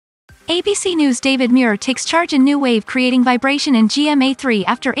ABC News' David Muir takes charge in new Wave Creating Vibration in GMA3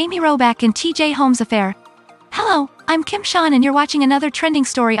 after Amy Robach and TJ Holmes affair. Hello, I'm Kim Sean and you're watching another trending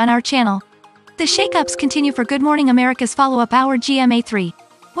story on our channel. The shakeups continue for Good Morning America's follow-up hour GMA3.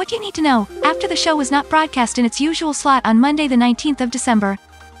 What you need to know, after the show was not broadcast in its usual slot on Monday the 19th of December.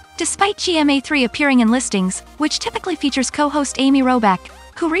 Despite GMA3 appearing in listings, which typically features co-host Amy Robach,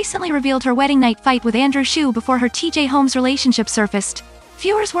 who recently revealed her wedding night fight with Andrew Shue before her TJ Holmes relationship surfaced,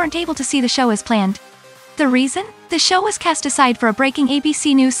 viewers weren't able to see the show as planned. The reason? The show was cast aside for a breaking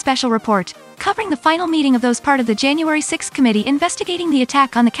ABC News special report, covering the final meeting of those part of the January 6th committee investigating the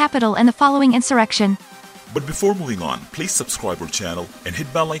attack on the Capitol and the following insurrection. But before moving on, please subscribe our channel and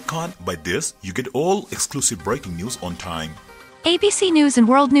hit bell icon. By this, you get all exclusive breaking news on time. ABC News and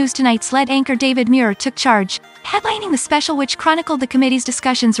World News Tonight's lead anchor David Muir took charge, headlining the special which chronicled the committee's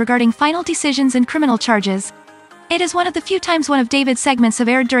discussions regarding final decisions and criminal charges. It is one of the few times one of David's segments have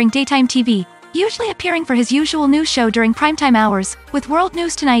aired during daytime TV, usually appearing for his usual news show during primetime hours, with World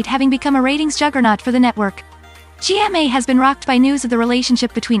News Tonight having become a ratings juggernaut for the network. GMA has been rocked by news of the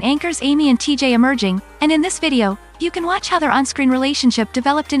relationship between anchors Amy and TJ emerging, and in this video, you can watch how their on-screen relationship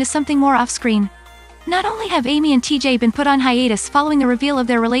developed into something more off-screen. Not only have Amy and TJ been put on hiatus following the reveal of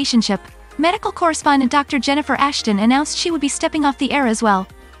their relationship, medical correspondent Dr. Jennifer Ashton announced she would be stepping off the air as well.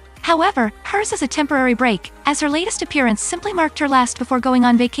 However, hers is a temporary break, as her latest appearance simply marked her last before going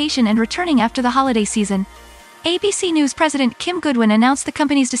on vacation and returning after the holiday season. ABC News President Kim Goodwin announced the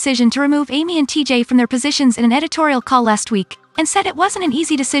company's decision to remove Amy and TJ from their positions in an editorial call last week, and said it wasn't an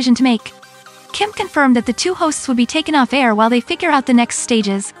easy decision to make. Kim confirmed that the two hosts would be taken off air while they figure out the next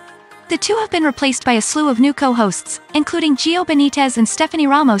stages. The two have been replaced by a slew of new co-hosts, including Gio Benitez and Stephanie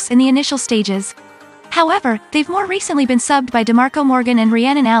Ramos in the initial stages. However, they've more recently been subbed by DeMarco Morgan and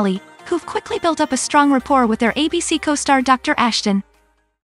Rhiannon Alley, who've quickly built up a strong rapport with their ABC co-star Dr. Ashton.